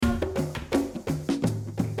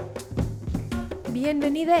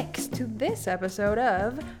Bienvenidos to this episode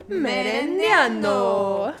of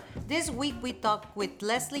Merendeando. This week we talked with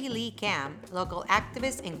Leslie Lee Kam, local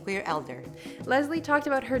activist and queer elder. Leslie talked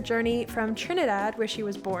about her journey from Trinidad, where she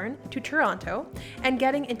was born, to Toronto, and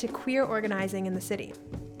getting into queer organizing in the city.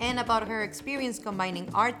 And about her experience combining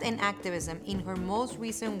art and activism in her most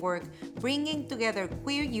recent work, bringing together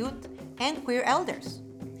queer youth and queer elders.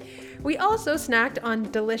 We also snacked on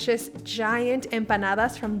delicious giant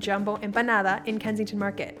empanadas from Jumbo Empanada in Kensington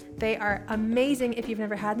Market. They are amazing if you've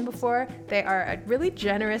never had them before. They are a really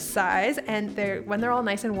generous size, and when they're all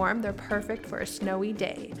nice and warm, they're perfect for a snowy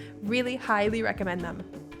day. Really highly recommend them.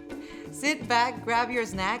 Sit back, grab your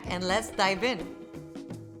snack, and let's dive in.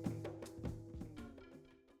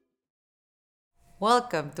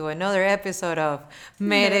 Welcome to another episode of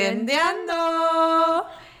Merendeando.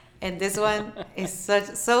 And this one is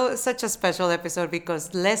such a special episode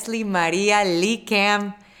because Leslie Maria Lee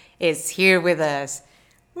Kam is here with us.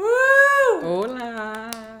 Woo!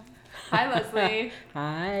 Hola. Hi, Leslie.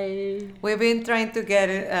 Hi. We've been trying to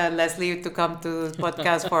get Leslie to come to the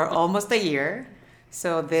podcast for almost a year.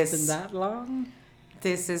 So It's been that long?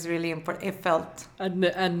 this is really important. It felt.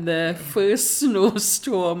 And the first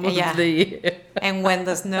snowstorm of the year. And when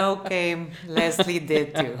the snow came, Leslie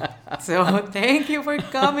did too. So thank you for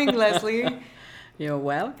coming, Leslie. You're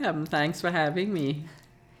welcome. Thanks for having me.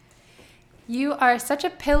 You are such a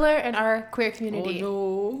pillar in our queer community.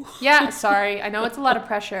 Oh, no. Yeah, sorry. I know it's a lot of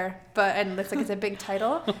pressure, and it's like it's a big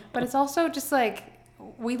title, but it's also just like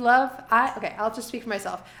I'll just speak for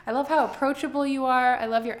myself. I love how approachable you are. I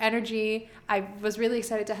love your energy. I was really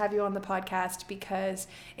excited to have you on the podcast because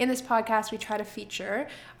in this podcast we try to feature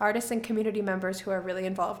artists and community members who are really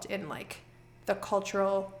involved in like the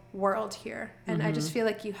cultural world here. And I just feel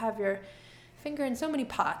like you have your finger in so many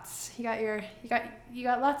pots. You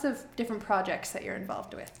got lots of different projects that you're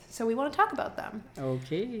involved with. So we want to talk about them.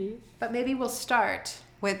 Okay. But maybe we'll start.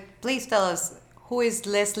 Please tell us, who is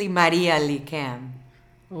Leslie Maria Lee Kam?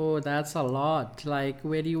 Oh, that's a lot. Like,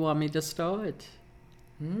 where do you want me to start?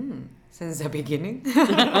 Since the beginning?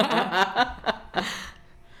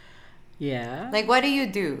 Yeah. Like, what do you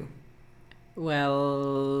do?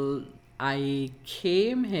 Well, I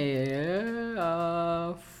came here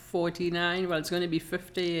 49, well, it's going to be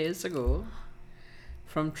 50 years ago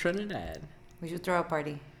from Trinidad. We should throw a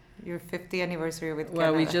party. Your 50th anniversary with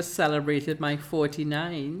Well, we Canada. just celebrated my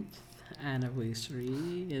 49th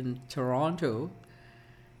anniversary in Toronto.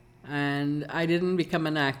 And I didn't become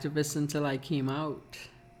an activist until I came out.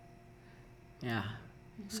 Yeah.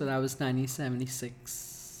 So that was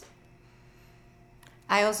 1976.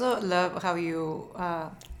 I also love how you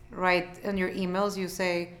write in your emails. You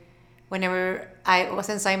say,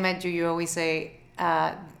 since I met you, you always say,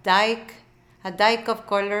 a dyke of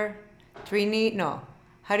color, Trini. No,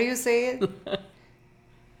 how do you say it?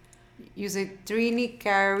 You say Trini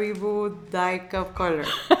Caribou dyke of color.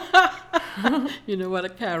 You know what a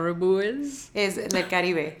caribou is? Is like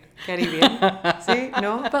Caribbean. See?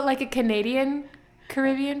 No? But like a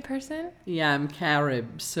Caribbean person? Yeah, I'm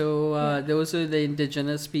Carib. So those are the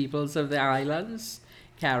indigenous peoples of the islands,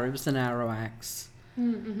 Caribs and Arawaks.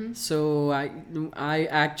 Mm-hmm. So I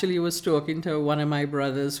actually was talking to one of my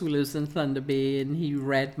brothers who lives in Thunder Bay, and he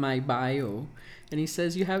read my bio, and he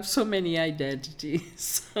says, you have so many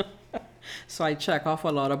identities. So I check off a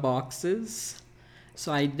lot of boxes.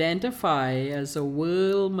 So I identify as a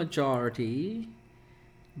world majority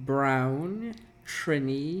Brown,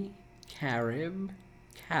 Trini, Carib,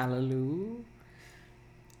 Callaloo,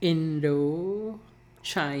 Indo,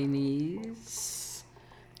 Chinese,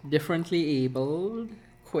 differently abled,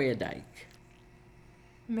 queer dyke.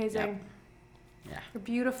 Amazing. Yeah. A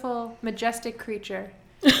beautiful, majestic creature.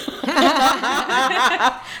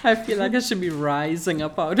 I feel like I should be rising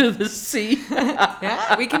up out of the sea.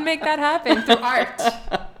 Yeah, we can make that happen through art,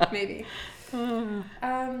 maybe.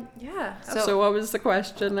 Yeah. So what was the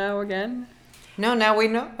question now again? No, now we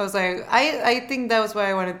know. I was like, I think that was what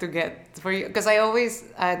I wanted to get for you. Because I always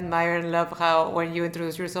admire and love how when you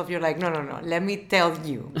introduce yourself, you're like, no, let me tell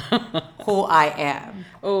you who I am.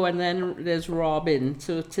 Oh, and then there's Robin.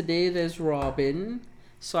 So today there's Robin.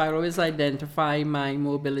 So I always identify my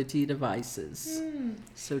mobility devices.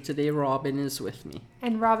 So today Robin is with me.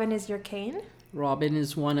 And Robin is your cane? Robin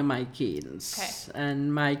is one of my canes. Okay.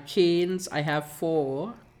 And my canes, I have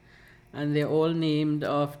 4. And they're all named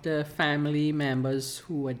after family members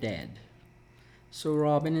who are dead. So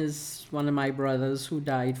Robin is one of my brothers who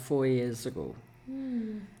died 4 years ago.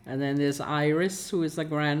 And then there's Iris, who is a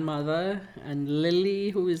grandmother, and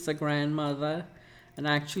Lily, who is a grandmother, and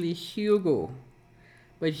actually Hugo.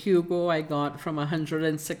 But Hugo I got from a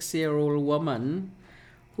 106-year-old woman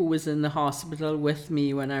who was in the hospital with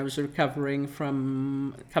me when I was recovering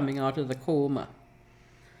from coming out of the coma.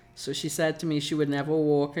 So she said to me she would never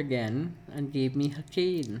walk again and gave me her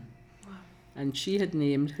cane. Wow. And she had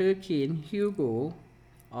named her cane Hugo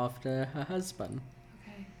after her husband.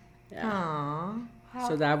 Okay. Yeah. Aww. Wow.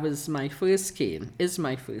 So that was my first cane, is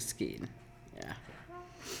my first cane. Yeah.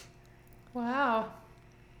 Wow.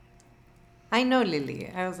 I know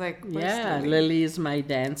Lily. I was like, where's Yeah, Lily? Lily is my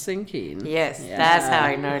dancing cane. Yes, Yeah. that's how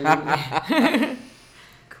I know Lily.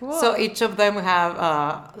 Cool. So each of them have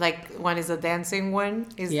like one is a dancing one.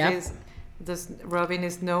 Is Yep. this Robin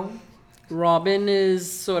is no? Robin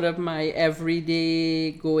is sort of my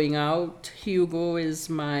everyday going out. Hugo is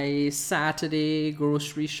my Saturday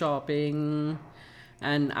grocery shopping.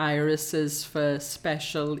 And Iris is for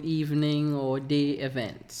special evening or day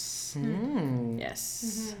events. Mm.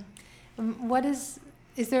 Yes. What is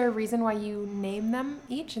there a reason why you name them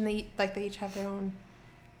each, and they each have their own,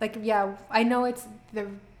 like, yeah, I know it's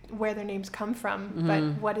where their names come from, but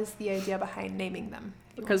what is the idea behind naming them?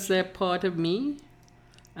 Because they're part of me.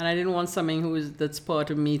 And I didn't want something that's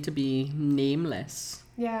part of me to be nameless.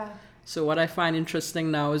 Yeah. So what I find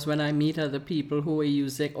interesting now is when I meet other people who are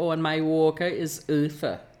using, and my walker is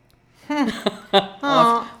Eartha.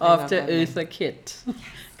 After that name. Eartha Kitt.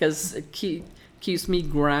 Because it keeps me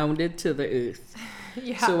grounded to the earth.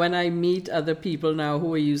 Yeah. So when I meet other people now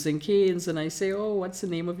who are using canes and I say, oh, what's the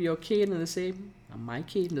name of your cane? And they say, my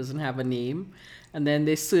cane doesn't have a name. And then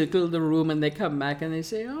they circle the room and they come back and they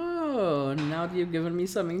say, oh, now you've given me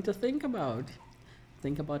something to think about.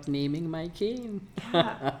 Think about naming my cane.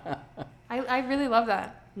 Yeah. I really love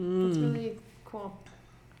that. That's really cool.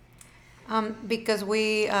 Because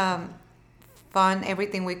we found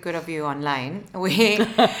everything we could of you online. We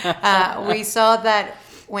saw that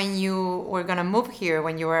when you were gonna move here,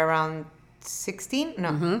 when you were around 16,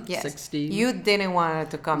 no, yes, 16. you didn't want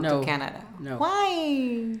to come No. to Canada. No.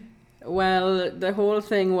 Why? Well, the whole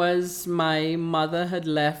thing was my mother had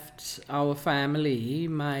left our family,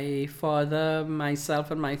 my father,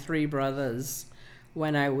 myself, and my 3 brothers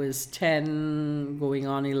when I was 10, going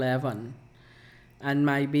on 11. And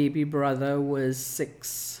my baby brother was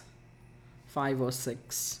 5 or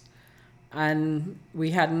 6. And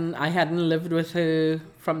I hadn't lived with her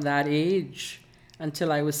from that age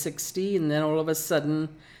until I was 16. Then all of a sudden,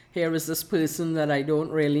 here is this person that I don't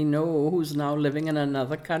really know who's now living in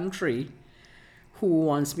another country who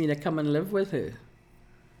wants me to come and live with her.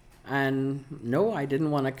 And no, I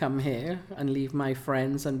didn't want to come here and leave my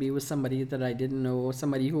friends and be with somebody that I didn't know,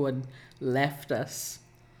 somebody who had left us.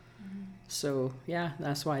 So, yeah,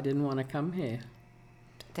 that's why I didn't want to come here.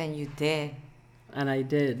 Then you did. And I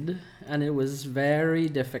did. And it was very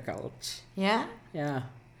difficult. Yeah? Yeah.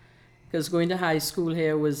 Because going to high school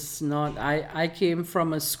here was not... I came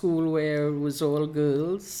from a school where it was all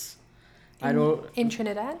girls. In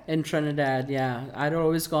Trinidad? In Trinidad, yeah. I'd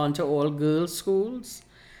always gone to all girls schools.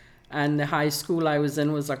 And the high school I was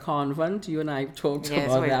in was a convent. You and I talked Yes,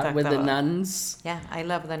 about we that talked with the about- nuns. Yeah, I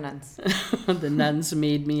love the nuns. The nuns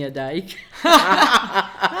made me a dyke.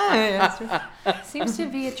 Seems to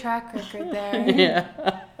be a track record there.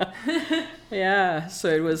 Yeah. Yeah, so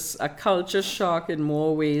it was a culture shock in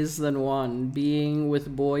more ways than one. Being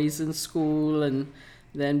with boys in school and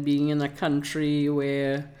then being in a country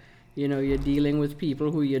where, you're dealing with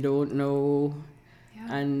people who you don't know.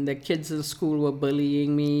 Yeah. And the kids in school were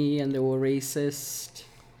bullying me and they were racist.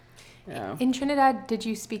 Yeah. In Trinidad, did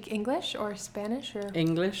you speak English or Spanish or?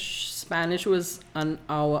 English, Spanish was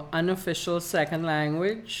our unofficial second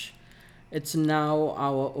language. It's now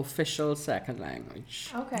our official second language.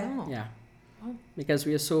 Okay. Oh. Yeah. Oh. Because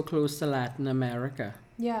we are so close to Latin America.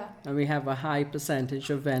 Yeah. And we have a high percentage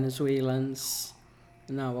of Venezuelans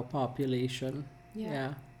in our population.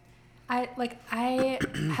 Yeah. I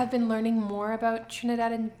have been learning more about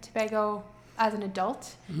Trinidad and Tobago as an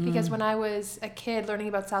adult because when I was a kid learning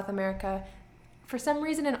about South America, for some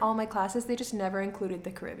reason in all my classes they just never included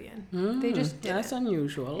the Caribbean. They just didn't. That's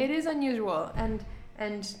unusual. It is unusual,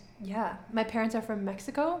 and yeah, my parents are from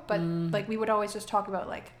Mexico, but like we would always just talk about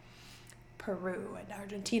like Peru and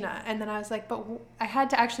Argentina, and then I was like, but I had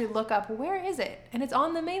to actually look up where is it, and it's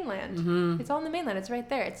on the mainland. It's on the mainland. It's right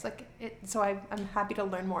there. It's like it. So I'm happy to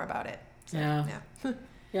learn more about it. So, Yeah. yeah.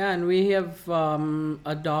 Yeah, and we have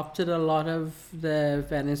adopted a lot of the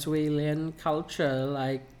Venezuelan culture,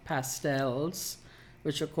 like pastels,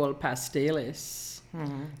 which are called pasteles,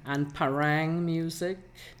 and parang music.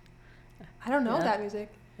 I don't know Yeah. that music.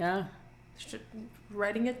 Yeah,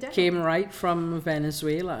 Writing it down. came right from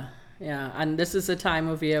Venezuela. Yeah, and this is a time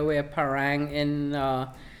of year where parang in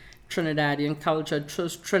Trinidadian culture.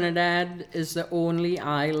 Trinidad is the only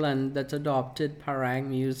island that adopted parang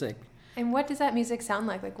music. And what does that music sound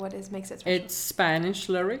like? Like, makes it special? It's Spanish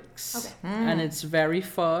lyrics, Okay. and it's very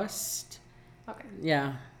fast. Okay.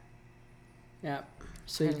 Yeah, yeah.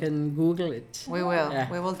 So you can Google it. We will. Yeah.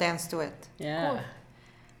 We will dance to it. Yeah, Cool.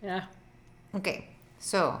 yeah. Okay.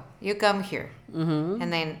 So you come here, Mm-hmm.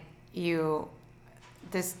 and then you're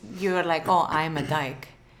like, oh, I'm a dyke.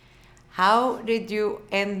 How did you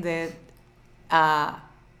end it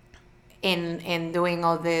in doing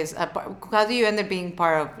all this? How do you end up being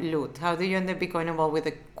part of LUT? How do you end up becoming involved with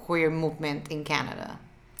the queer movement in Canada?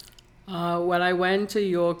 Well, I went to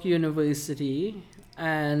York University,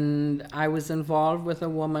 and I was involved with a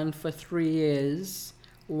woman for 3 years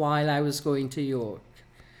while I was going to York.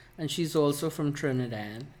 And she's also from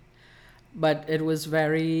Trinidad. But it was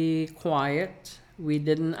very quiet. We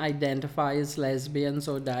didn't identify as lesbians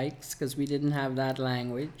or dykes because we didn't have that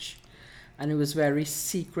language. And it was very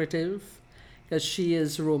secretive because she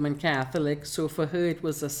is Roman Catholic. So for her, it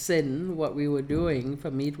was a sin what we were doing.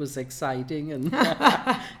 For me, it was exciting. And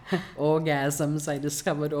orgasms, I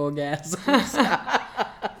discovered orgasms,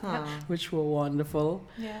 which were wonderful.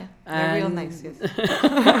 Yeah. They're real And- nice, yes.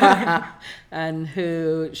 And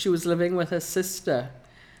she was living with her sister.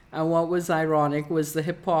 And what was ironic was the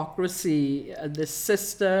hypocrisy. The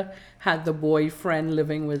sister had the boyfriend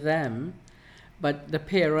living with them, but the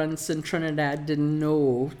parents in Trinidad didn't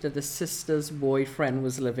know that the sister's boyfriend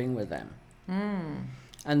was living with them.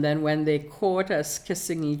 And then when they caught us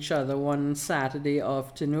kissing each other one Saturday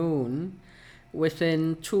afternoon,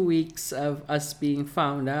 within 2 weeks of us being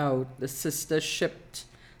found out, the sister shipped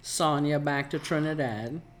Sonia back to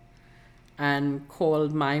Trinidad and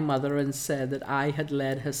called my mother and said that I had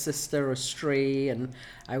led her sister astray and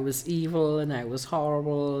I was evil and I was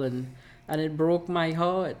horrible, and it broke my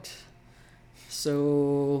heart.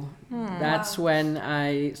 So that's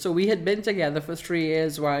when so we had been together for 3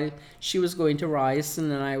 years while she was going to Ryerson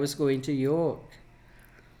and I was going to York.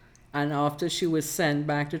 And after she was sent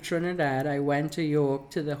back to Trinidad, I went to York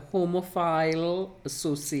to the Homophile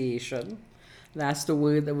Association. That's the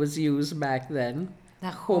word that was used back then. The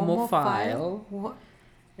Homophile. What,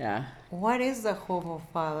 Yeah. what is the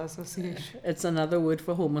Homophile Association? It's another word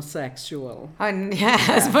for homosexual.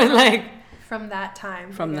 Yes, but like, From that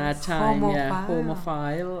time. From I that guess. time, yeah, Homophile.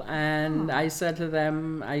 homophile. And I said to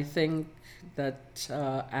them, I think that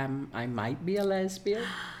I might be a lesbian.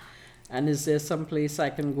 And is there some place I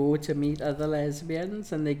can go to meet other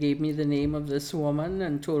lesbians? And they gave me the name of this woman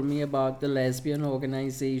and told me about the Lesbian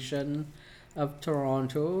Organization of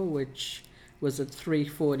Toronto, which was at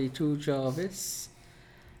 342 Jarvis.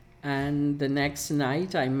 And the next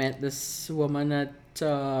night I met this woman at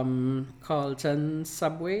Carlton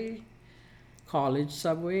Subway, College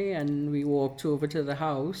Subway, and we walked over to the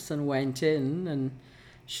house and went in, and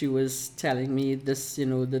she was telling me this,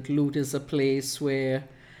 that LUT is a place where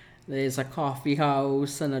there's a coffee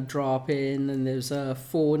house and a drop-in, and there's a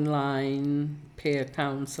phone line, peer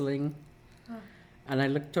counseling. And I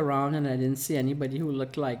looked around and I didn't see anybody who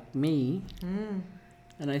looked like me.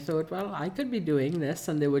 And I thought, well, I could be doing this.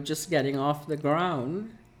 And they were just getting off the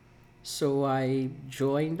ground. So I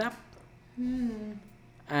joined up.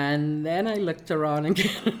 And then I looked around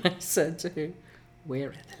again and I said to her, where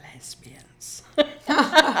are the lesbians?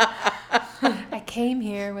 I came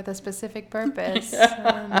here with a specific purpose.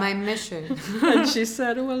 my mission. And she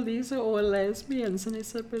said, well, these are all lesbians. And I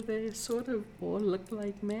said, but they sort of all look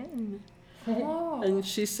like men. Oh. And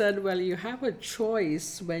she said, well, you have a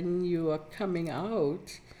choice when you are coming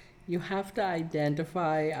out. You have to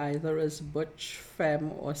identify either as butch,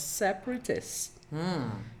 femme, or separatist.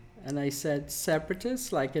 And I said,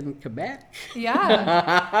 separatist, like in Quebec?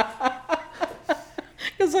 Yeah.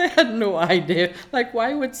 Because I had no idea. Like,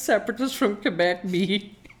 why would separatists from Quebec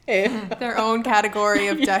be? Their own category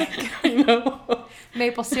of dyke.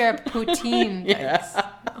 Maple syrup poutine dykes.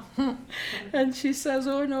 And she says,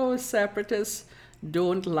 oh no, separatists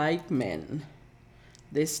don't like men.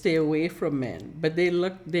 They stay away from men. But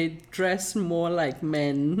they dress more like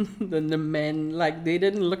men than the men. Like, they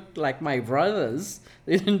didn't look like my brothers.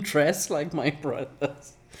 They didn't dress like my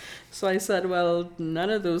brothers. So I said, well, none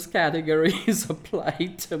of those categories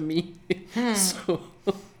apply to me. So,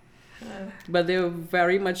 but they were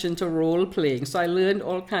very much into role playing. So I learned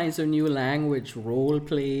all kinds of new language, role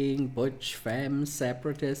playing, butch, femme,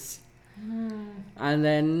 separatist. And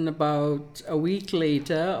then about a week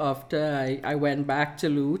later, after I went back to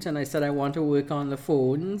LUT and I said, I want to work on the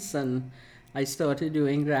phones. And I started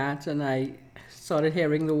doing that and I started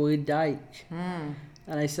hearing the word dyke. And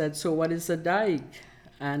I said, so what is a dyke?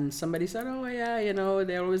 And somebody said, oh yeah,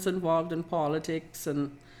 they're always involved in politics.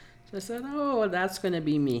 And So I said, oh, that's going to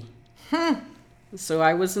be me. So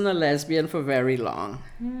I wasn't a lesbian for very long.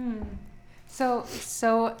 So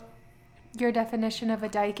your definition of a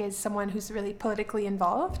dyke is someone who's really politically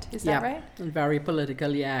involved. Is that right? And very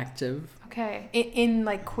politically active. Okay. In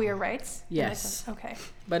like queer rights? Yes. Okay.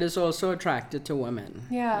 But is also attracted to women.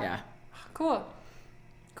 Yeah. Cool.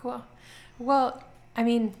 Well, I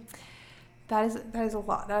mean, that is a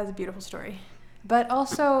lot. That is a beautiful story. But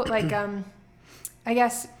also, like, I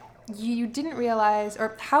guess you didn't realize,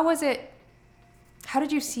 or how was it? How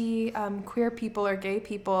did you see queer people or gay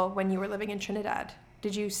people when you were living in Trinidad?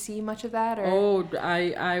 Did you see much of that? Or? Oh,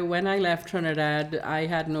 I when I left Trinidad, I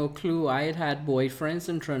had no clue. I had boyfriends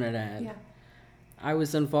in Trinidad. Yeah. I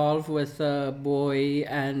was involved with a boy,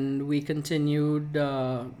 and we continued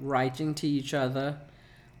writing to each other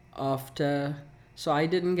after. So I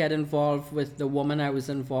didn't get involved with the woman I was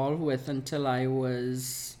involved with until I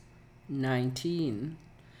was 19.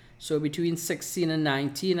 So between 16 and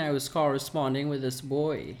 19, I was corresponding with this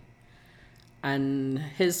boy. And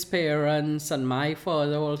his parents and my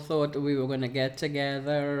father all thought that we were going to get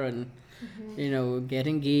together and, you know, get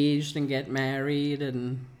engaged and get married.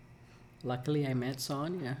 And luckily I met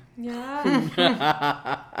Sonia.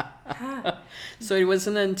 Yeah. So it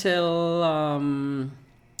wasn't until,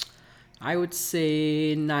 I would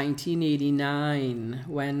say 1989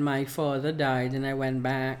 when my father died and I went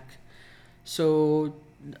back. So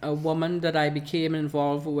a woman that I became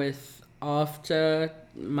involved with after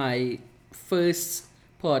my first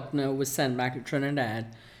partner was sent back to Trinidad,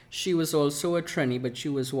 she was also a Trini, but she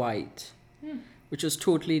was white, which is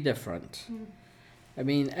totally different. I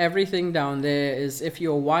mean, everything down there is, if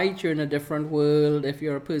you're white, you're in a different world. If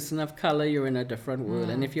you're a person of color, you're in a different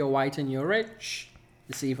world. And if you're white and you're rich,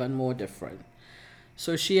 it's even more different.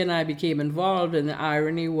 So she and I became involved, and the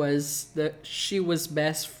irony was that she was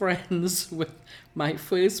best friends with my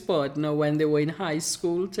first partner when they were in high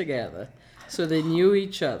school together. So they knew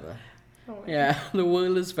each other. Yeah, the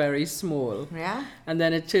world is very small. Yeah. And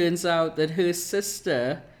then it turns out that her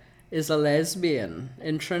sister is a lesbian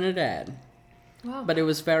in Trinidad. Wow. But it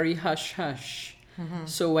was very hush-hush.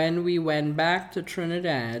 So when we went back to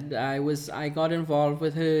Trinidad, I got involved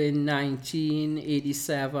with her in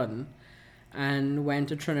 1987 and went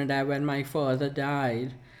to Trinidad when my father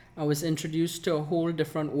died. I was introduced to a whole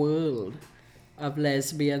different world of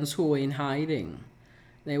lesbians who were in hiding.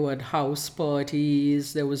 They were at house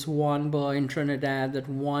parties. There was one bar in Trinidad that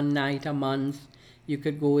one night a month you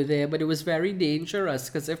could go there, but it was very dangerous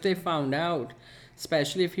because if they found out,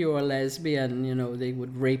 especially if you were a lesbian, you know, they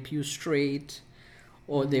would rape you straight,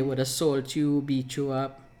 or they would assault you, beat you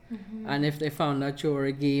up. And if they found out you were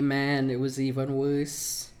a gay man, it was even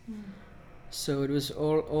worse. So it was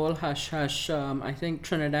all hush-hush. I think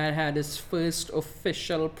Trinidad had its first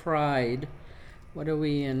official Pride. What are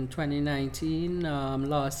we in, 2019?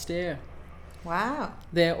 Last year. Wow.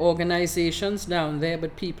 There are organizations down there,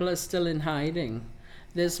 but people are still in hiding.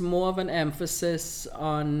 There's more of an emphasis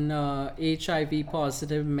on HIV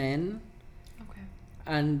positive men,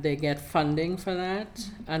 and they get funding for that,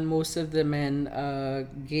 and most of the men are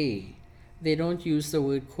gay. They don't use the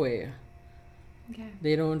word queer. Okay.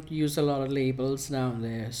 They don't use a lot of labels down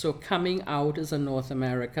there. So coming out is a North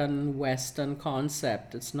American Western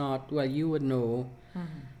concept. It's not, well, you would know,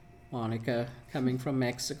 Monica, coming from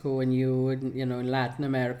Mexico, and you would, you know, in Latin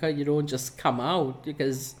America, you don't just come out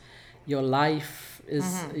because your life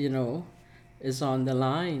is, you know, is on the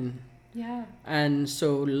line. Yeah. And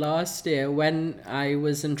so last year, when I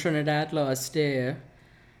was in Trinidad last year,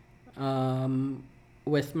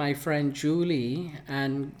 with my friend Julie,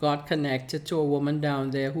 and got connected to a woman down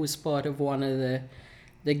there who's part of one of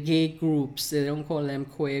the gay groups. They don't call them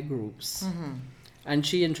queer groups. And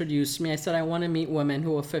she introduced me. I said, I want to meet women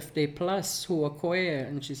who are 50 plus, who are queer.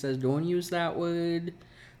 And she says, don't use that word.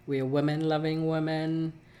 We're women-loving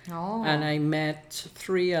women. Oh. And I met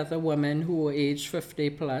 3 other women who were age 50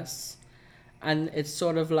 plus. And it's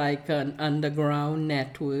sort of like an underground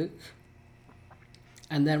network.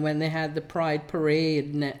 And then when they had the Pride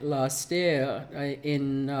Parade last year,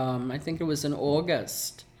 in I think it was in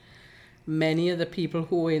August, many of the people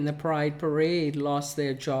who were in the Pride Parade lost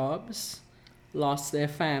their jobs, lost their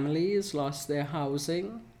families, lost their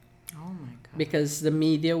housing. Oh my God. Because the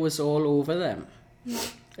media was all over them. Yeah.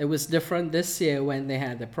 It was different this year when they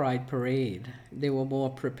had the Pride Parade. They were more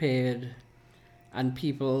prepared. And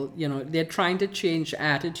people, you know, they're trying to change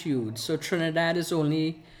attitudes. So Trinidad is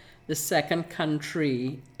only the second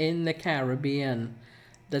country in the Caribbean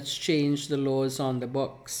that's changed the laws on the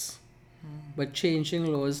books. But changing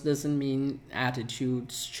laws doesn't mean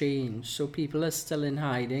attitudes change. So people are still in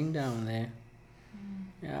hiding down there.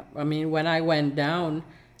 Yeah, I mean, when I went down,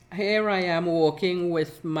 here I am walking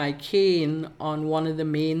with my cane on one of the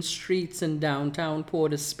main streets in downtown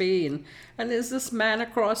Port of Spain, and there's this man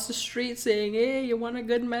across the street saying, "Hey, you want a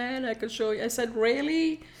good man? I can show you." I said,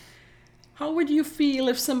 "Really? How would you feel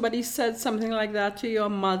if somebody said something like that to your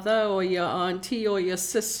mother or your auntie or your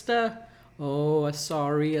sister?" "Oh,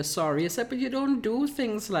 sorry, sorry." I said, "But you don't do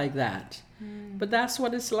things like that." But that's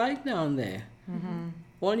what it's like down there.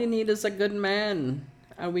 All you need is a good man,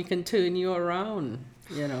 and we can turn you around,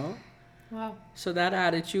 you know. Wow. So that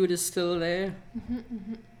attitude is still there.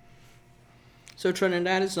 So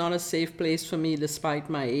Trinidad is not a safe place for me despite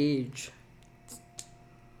my age.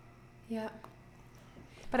 Yeah.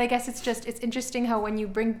 But I guess it's interesting how when you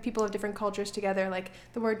bring people of different cultures together, like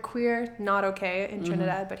the word queer, not okay in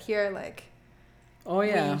Trinidad, but here, like, Oh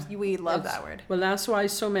yeah. we love It's- that word. Well, that's why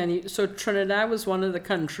so Trinidad was one of the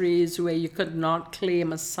countries where you could not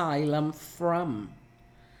claim asylum from.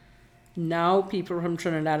 Now people from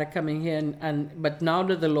Trinidad are coming here but now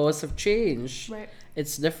that the laws have changed, Right.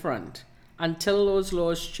 it's different. Until those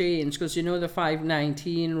laws change, because you know the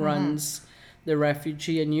 519 runs the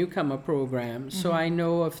refugee and newcomer program. So I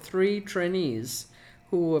know of 3 Trinis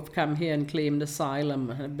who have come here and claimed asylum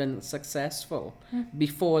and have been successful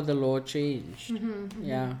before the law changed.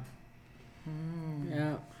 Yeah.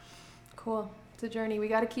 Yeah. Cool. It's a journey. We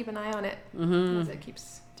got to keep an eye on it as it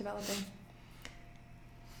keeps developing.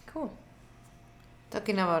 Cool.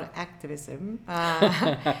 Talking about activism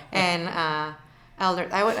and elder,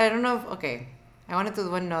 I don't know. Okay, I wanted to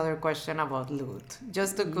do another question about Loot,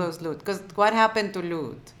 just to close Loot, because what happened to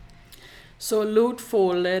Loot? So Loot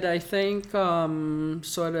folded, I think,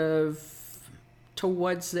 sort of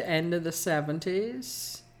towards the end of the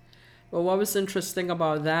 70s. But what was interesting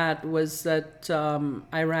about that was that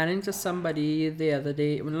I ran into somebody the other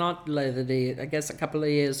day, well, not the other day, I guess a couple of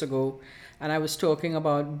years ago, and I was talking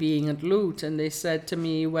about being at Loot, and they said to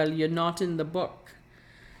me, "Well, you're not in the book."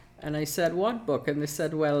 And I said, "What book?" And they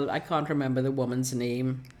said, "Well, I can't remember the woman's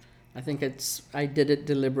name. I think I did it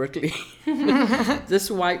deliberately." This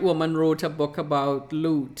white woman wrote a book about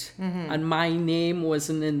Loot, and my name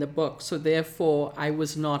wasn't in the book, so therefore I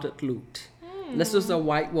was not at Loot. This was a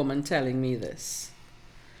white woman telling me this.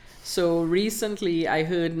 So recently I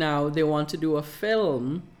heard now they want to do a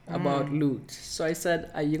film about Loot. So I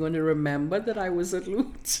said, "Are you going to remember that I was at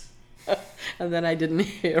Loot?" And then I didn't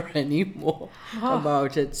hear any more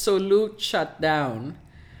about it. So Loot shut down.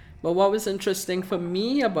 But what was interesting for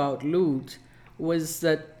me about Loot was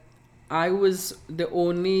that I was the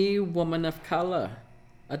only woman of color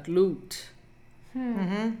at Loot.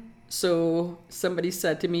 So somebody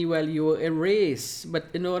said to me, "Well, you were erased." But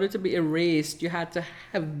in order to be erased, you had to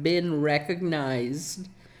have been recognized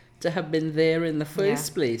to have been there in the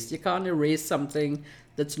first place. You can't erase something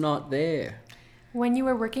that's not there. When you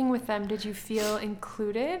were working with them, did you feel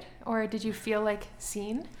included or did you feel like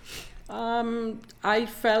seen? I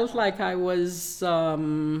felt like I was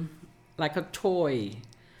like a toy,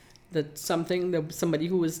 that somebody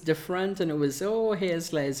who was different, and it was, "Oh,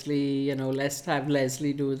 here's Leslie, you know, let's have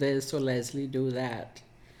Leslie do this or Leslie do that."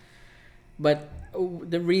 But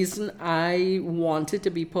the reason I wanted to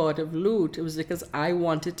be part of Loot, it was because I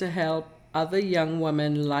wanted to help other young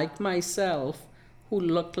women like myself who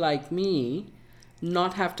looked like me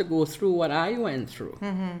not have to go through what I went through,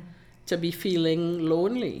 to be feeling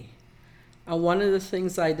lonely. And one of the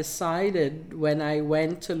things I decided when I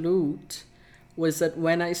went to Loot was that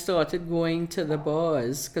when I started going to the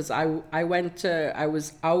bars, because I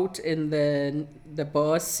was out in the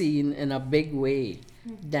bar scene in a big way,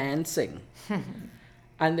 dancing.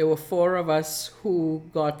 And there were 4 of us who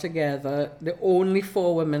got together, the only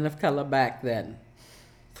 4 women of color back then.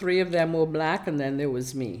 3 of them were black, and then there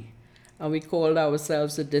was me. And we called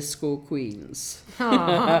ourselves the Disco Queens.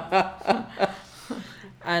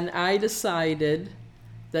 And I decided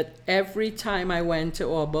that every time I went to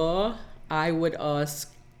a bar, I would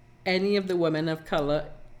ask any of the women of color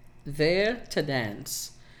there to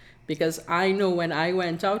dance. Because I know when I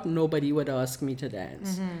went out, nobody would ask me to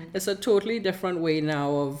dance. It's a totally different way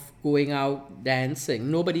now of going out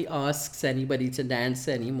dancing. Nobody asks anybody to dance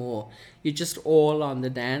anymore. You're just all on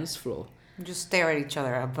the dance floor. Just stare at each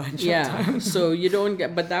other a bunch of times. So you don't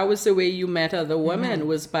get, but that was the way you met other women,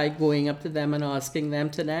 was by going up to them and asking them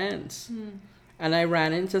to dance. And I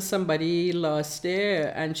ran into somebody last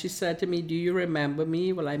year, and she said to me, "Do you remember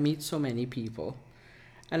me?" Well, I meet so many people.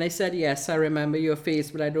 And I said, "Yes, I remember your face,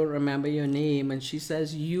 but I don't remember your name." And she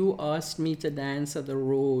says, "You asked me to dance at the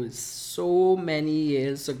Rose so many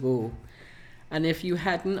years ago. And if you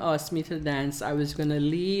hadn't asked me to dance, I was going to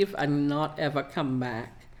leave and not ever come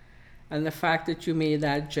back. And the fact that you made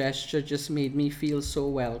that gesture just made me feel so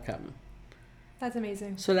welcome." That's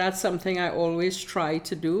amazing. So that's something I always try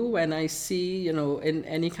to do when I see, in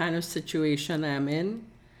any kind of situation I'm in.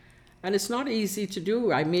 And it's not easy to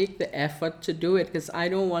do. I make the effort to do it because I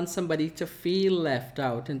don't want somebody to feel left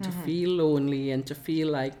out and to feel lonely and to feel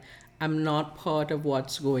like I'm not part of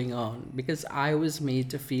what's going on, because I was made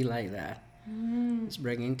to feel like that. It's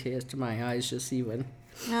bringing tears to my eyes just even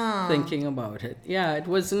No. thinking about it. Yeah, it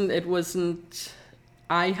wasn't,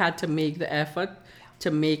 I had to make the effort to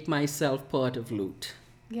make myself part of Loot.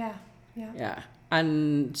 Yeah. Yeah. Yeah.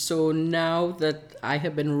 And so now that I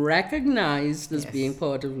have been recognized as Yes. being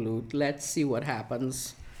part of Loot, let's see what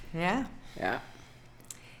happens. Yeah. Yeah.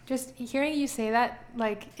 Just hearing you say that,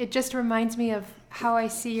 like, it just reminds me of how I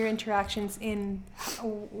see your interactions in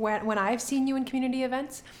when I've seen you in community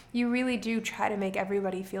events. You really do try to make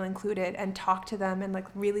everybody feel included and talk to them and like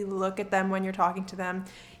really look at them when you're talking to them.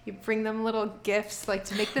 You bring them little gifts like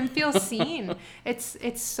to make them feel seen.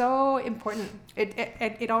 It's so important.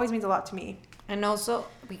 It always means a lot to me. And also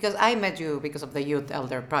because I met you because of the Youth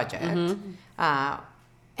Elder Project.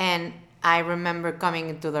 And I remember coming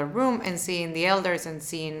into the room and seeing the elders and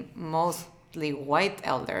seeing mostly white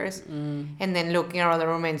elders, and then looking around the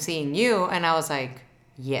room and seeing you, and I was like,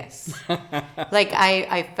 yes. Like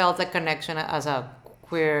I felt a connection as a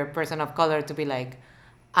queer person of color to be like,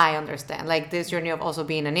 I understand. Like this journey of also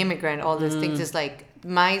being an immigrant, all these things is like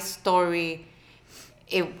my story.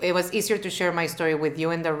 It was easier to share my story with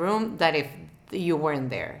you in the room than if you weren't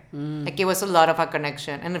there. Like it was a lot of a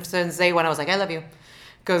connection. And since day one, I was like, I love you.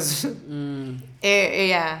 Because,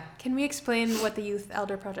 yeah, Can we explain what the Youth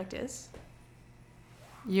Elder Project is?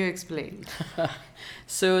 you explain.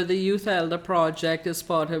 So the Youth Elder Project is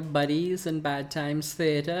part of Buddies and Bad Times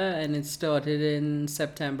Theatre, and it started in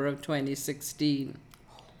September of 2016.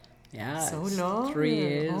 Yeah, So it's long. 3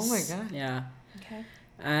 years. Oh my God. Yeah. Okay.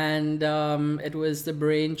 And it was the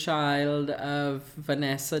brainchild of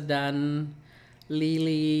Vanessa Dunn,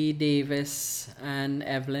 Lily Davis, and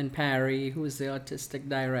Evelyn Parry, who was the artistic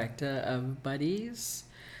director of Buddies.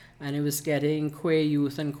 And it was getting queer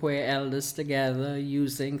youth and queer elders together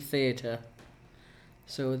using theatre.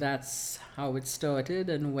 So that's how it started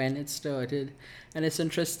and when it started. And it's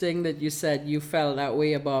interesting that you said you felt that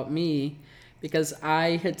way about me, because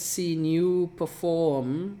I had seen you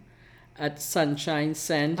perform at Sunshine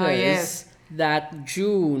Centers yes. that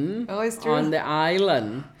June Oh, it's true. on the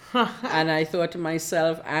island. And I thought to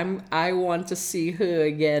myself, I want to see her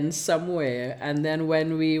again somewhere. And then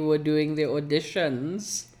when we were doing the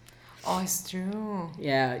auditions, Oh, it's true.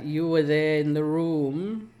 yeah, you were there in the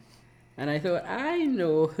room, and I thought, I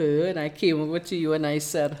know her, and I came over to you and I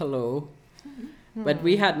said hello. But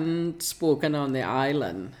we hadn't spoken on the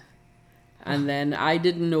island. And then I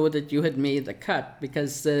didn't know that you had made the cut,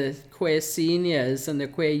 because the queer seniors and the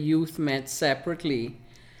queer youth met separately.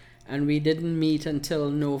 And we didn't meet until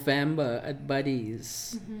November at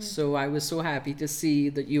Buddies. So I was so happy to see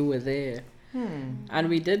that you were there. And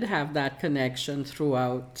we did have that connection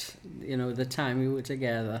throughout, the time we were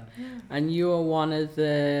together. And you are one of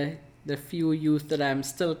the few youth that I'm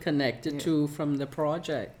still connected to from the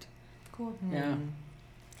project. Cool. Yeah.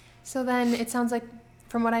 So then it sounds like,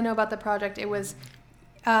 from what I know about the project, it was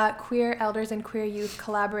queer elders and queer youth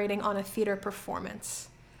collaborating on a theater performance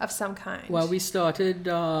of some kind. Well, we started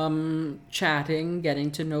chatting,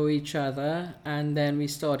 getting to know each other, and then we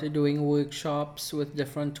started doing workshops with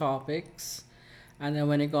different topics. And then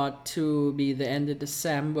when it got to be the end of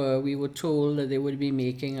December, we were told that they would be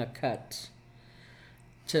making a cut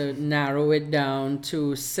to narrow it down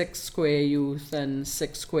to 6 queer youth and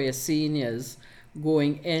 6 queer seniors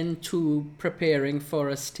going into preparing for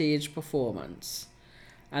a stage performance.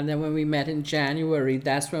 And then when we met in January,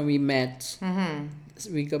 that's when we met.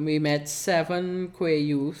 We met 7 queer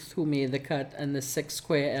youth who made the cut and the 6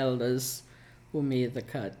 queer elders who made the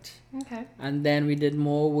cut. Okay. And then we did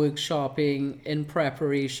more workshopping in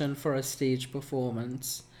preparation for a stage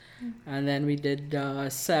performance. And then we did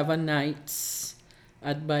 7 nights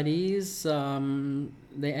at Buddies the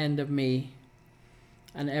end of May.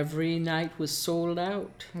 And every night was sold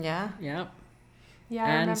out. Yeah. Yeah. Yeah, I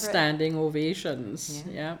And remember it. standing ovations.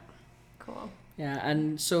 Yeah. Yeah. Cool. Yeah,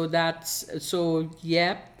 and so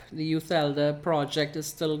YEP, the Youth Elder Project, is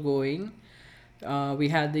still going. We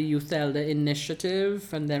had the Youth Elder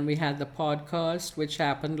Initiative, and then we had the podcast, which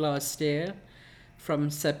happened last year from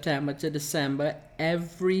September to December,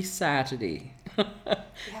 every Saturday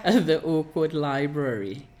at the Oakwood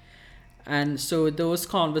Library. And so those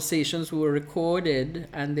conversations were recorded,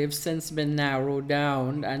 and they've since been narrowed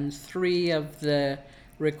down, and 3 of the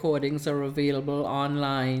recordings are available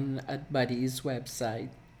online at Buddy's website.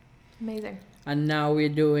 Amazing. And now we're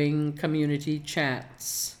doing community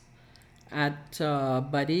chats. at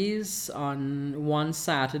Buddy's on one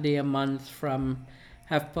Saturday a month from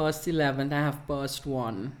 11:30 to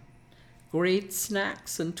 1:30. Great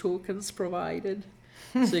snacks and tokens provided.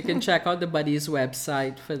 So you can check out the Buddy's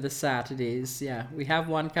website for the Saturdays. Yeah, we have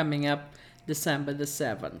one coming up December the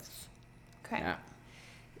 7th. Okay. Yeah.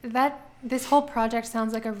 This whole project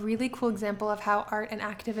sounds like a really cool example of how art and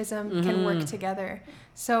activism can work together.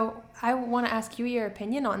 So I want to ask you your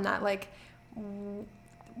opinion on that. Like,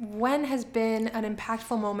 when has been an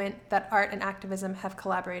impactful moment that art and activism have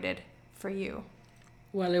collaborated for you?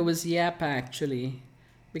 Well, it was YEP actually,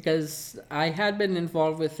 because I had been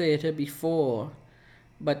involved with theater before,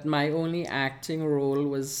 but my only acting role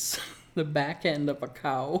was the back end of a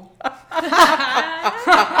cow.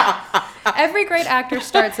 Every great actor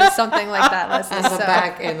starts as something like that, Leslie. As the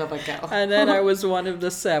back end of a cow. And then I was one of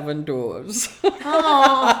the 7 dwarves.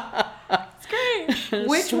 Oh, It's great.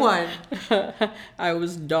 which one? I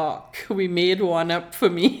was Doc. We made one up for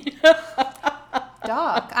me.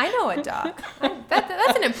 Doc. I know a Doc.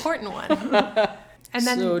 That's an important one. And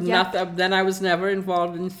then, So yeah. then I was never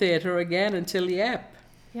involved in theater again until YEP.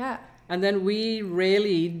 Yeah. And then we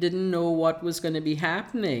really didn't know what was going to be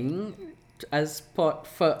happening as part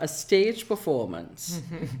for a stage performance,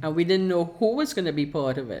 and we didn't know who was going to be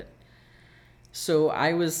part of it. So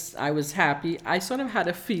I was happy. I sort of had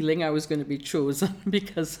a feeling I was going to be chosen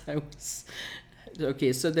because I was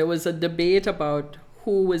okay. So there was a debate about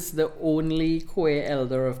who was the only queer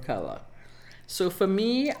elder of color. So for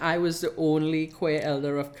me, I was the only queer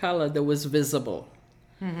elder of color that was visible.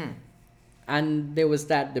 And there was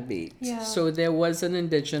that debate. Yeah. So there was an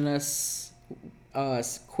indigenous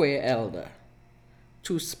queer elder,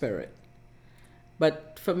 Two-Spirit.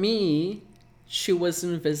 But for me, she was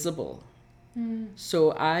invisible.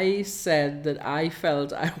 So I said that I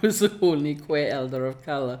felt I was the only queer elder of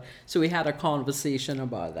color. So we had a conversation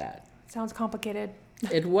about that. Sounds complicated.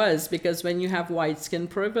 It was because when you have white skin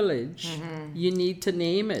privilege, you need to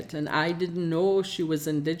name it. And I didn't know she was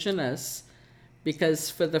indigenous because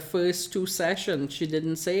for the first 2 sessions, she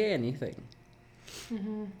didn't say anything.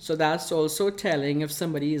 So that's also telling if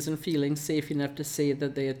somebody isn't feeling safe enough to say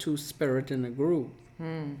that they are Two-Spirit in a group.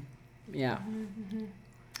 Yeah.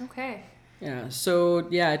 Okay. Yeah. So,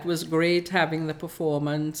 yeah, it was great having the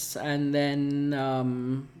performance. And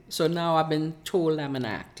then, so now I've been told I'm an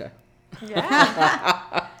actor. Yeah.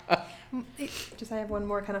 I have one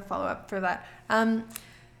more kind of follow-up for that.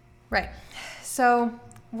 Right. So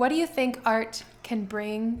what do you think art can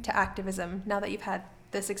bring to activism now that you've had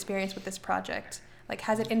this experience with this project? Like,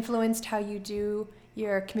 has it influenced how you do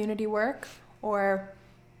your community work, or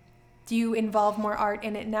do you involve more art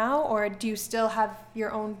in it now, or do you still have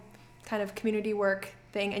your own kind of community work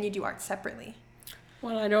thing and you do art separately?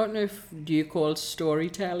 Well, I don't know if, do you call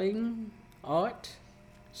storytelling art?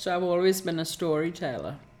 So I've always been a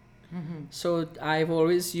storyteller. So I've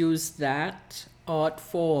always used that art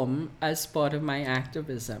form as part of my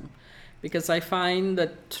activism. Because I find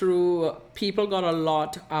that through people got a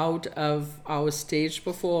lot out of our stage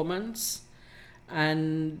performance,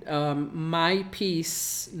 and my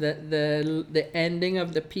piece, the ending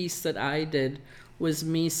of the piece that I did was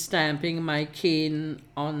me stamping my cane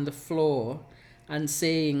on the floor and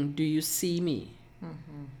saying, "Do you see me?"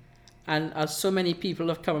 And so many people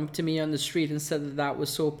have come up to me on the street and said that that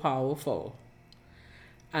was so powerful.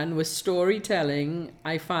 And with storytelling,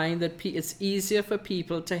 I find that it's easier for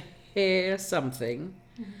people to hear something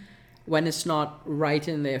when it's not right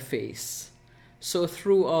in their face. So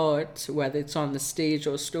through art, whether it's on the stage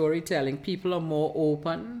or storytelling, people are more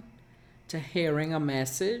open to hearing a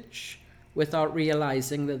message without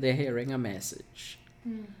realizing that they're hearing a message.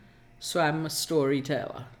 So I'm a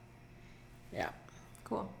storyteller. Yeah.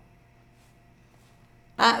 Cool.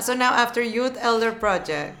 So now after Youth Elder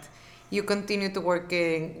Project, you continue to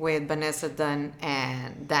working with Vanessa Dunn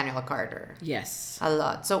and Daniel Carter. Yes. A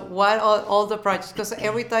lot. So what all the projects, because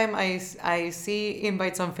every time I see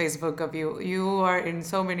invites on Facebook of you, you are in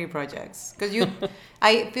so many projects. Because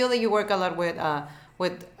I feel that you work a lot with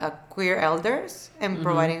queer elders and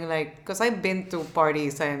providing because I've been to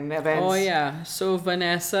parties and events. Oh yeah. So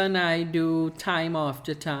Vanessa and I do Time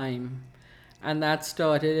After Time. And that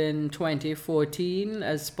started in 2014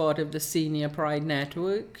 as part of the Senior Pride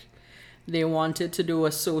Network. They wanted to do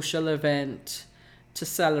a social event to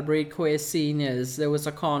celebrate queer seniors. There was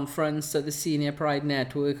a conference that the Senior Pride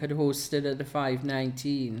Network had hosted at the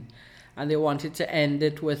 519, and they wanted to end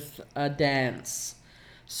it with a dance.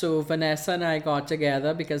 So Vanessa and I got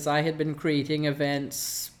together because I had been creating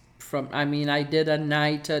events I did a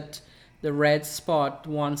night at the Red Spot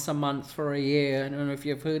once a month for a year. I don't know if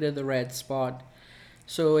you've heard of the Red Spot.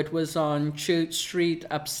 So it was on Church Street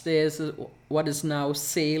upstairs, what is now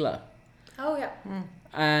Sailor. Oh, yeah.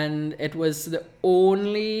 And it was the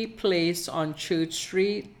only place on Church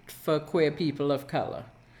Street for queer people of color.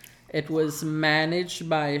 It was managed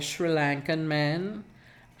by a Sri Lankan man,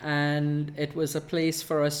 and it was a place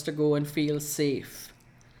for us to go and feel safe.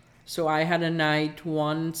 So I had a night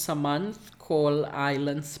once a month called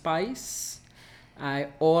Island Spice.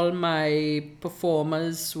 All my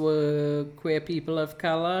performers were queer people of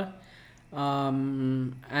color,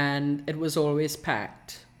 and it was always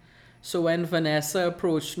packed. So when Vanessa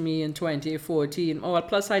approached me in 2014,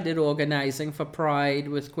 plus I did organizing for Pride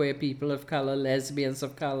with queer people of color, lesbians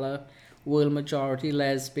of color, world majority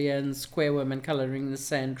lesbians, queer women coloring the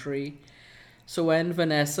century. So when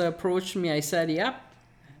Vanessa approached me, I said, yep,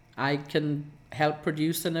 I can help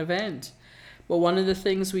produce an event. But one of the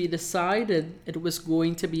things we decided, it was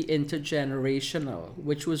going to be intergenerational,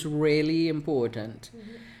 which was really important.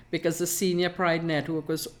 Mm-hmm. Because the Senior Pride Network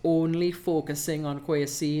was only focusing on queer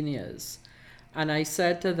seniors. And I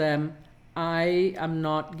said to them, I am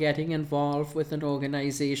not getting involved with an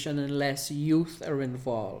organization unless youth are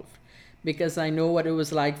involved, because I know what it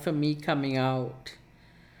was like for me coming out.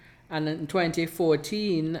 And in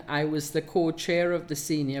 2014, I was the co-chair of the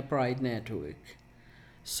Senior Pride Network.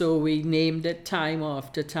 So we named it time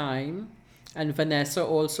after time. And Vanessa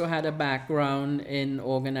also had a background in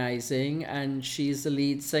organizing, and she's the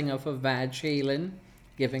lead singer for Vag Halen,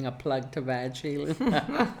 giving a plug to Vag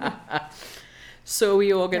Halen. So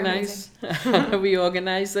we organized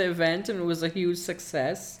the event, and it was a huge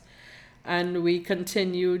success. And we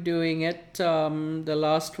continue doing it. The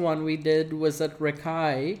last one we did was at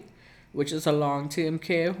Rikai, which is a long-term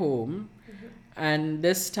care home. And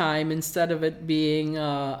this time, instead of it being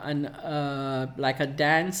like a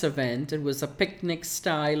dance event, it was a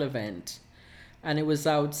picnic-style event. And it was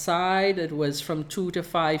outside. It was from 2 to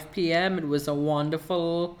 5 p.m. It was a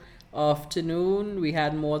wonderful afternoon. We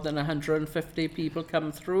had more than 150 people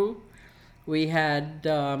come through. We had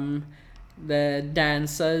the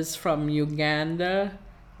dancers from Uganda,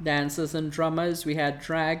 dancers and drummers. We had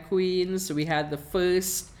drag queens. We had the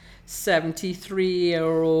first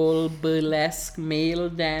 73-year-old burlesque male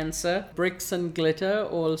dancer. Bricks and Glitter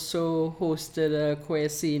also hosted a queer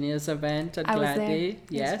seniors event at Glad Day.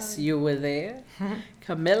 Yes, you were there.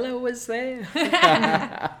 Camilla was there.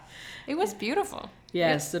 It was beautiful.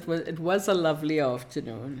 Yes, it was a lovely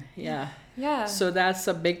afternoon. Yeah. Yeah. So that's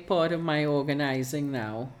a big part of my organizing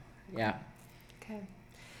now. Yeah. Okay.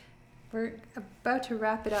 We're about to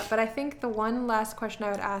wrap it up, but I think the one last question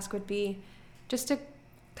I would ask would be just to,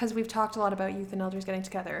 because we've talked a lot about youth and elders getting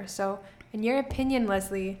together. So in your opinion,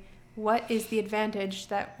 Leslie, what is the advantage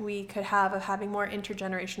that we could have of having more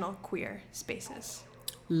intergenerational queer spaces?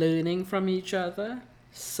 Learning from each other,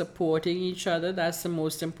 supporting each other. That's the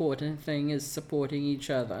most important thing, is supporting each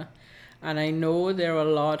other. And I know there are a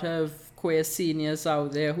lot of queer seniors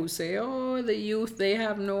out there who say, oh, the youth, they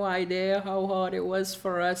have no idea how hard it was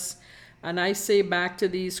for us. And I say back to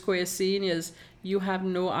these queer seniors, you have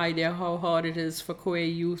no idea how hard it is for queer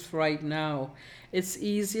youth right now. It's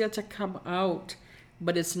easier to come out,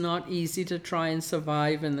 but it's not easy to try and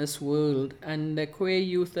survive in this world. And the queer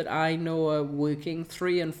youth that I know are working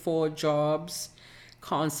 3 and 4 jobs,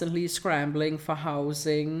 constantly scrambling for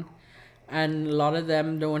housing, and a lot of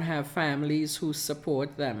them don't have families who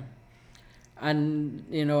support them. And,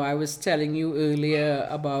 you know, I was telling you earlier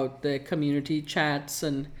about the community chats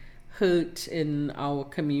and hurt in our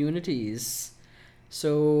communities.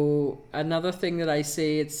 So another thing that I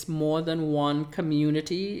say, it's more than one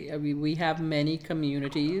community. We have many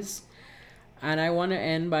communities. And I want to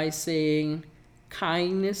end by saying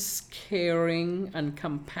kindness, caring, and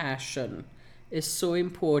compassion is so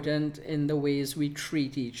important in the ways we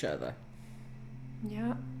treat each other.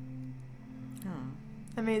 Yeah.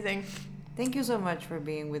 Amazing. Thank you so much for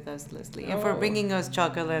being with us, Leslie, and for bringing us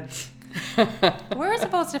chocolates. We're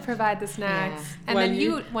supposed to provide the snacks, and then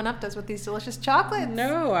you one-upped us with these delicious chocolates.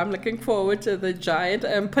 No, I'm looking forward to the giant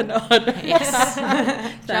empanadas. Yes.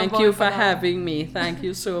 Thank you for having me. Thank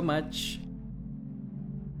you so much.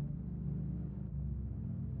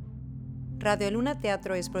 Radio Luna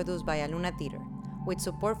Teatro is produced by Aluna Theatre, with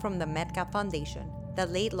support from the Metcalf Foundation, the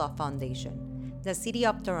Laidlaw Foundation, the City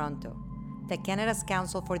of Toronto, the Canada's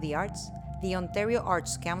Council for the Arts, the Ontario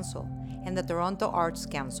Arts Council, and the Toronto Arts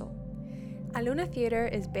Council. Aluna Theatre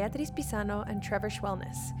is Beatriz Pisano and Trevor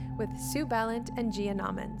Schwellness, with Sue Ballant and Gia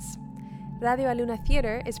Namens. Radio Aluna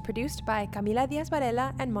Theatre is produced by Camila Diaz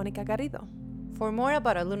Varela and Monica Garrido. For more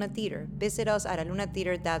about Aluna Theatre, visit us at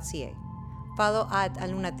alunatheatre.ca. Follow at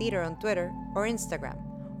Aluna Theatre on Twitter or Instagram,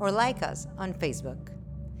 or like us on Facebook.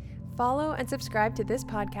 Follow and subscribe to this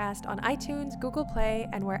podcast on iTunes, Google Play,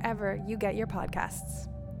 and wherever you get your podcasts.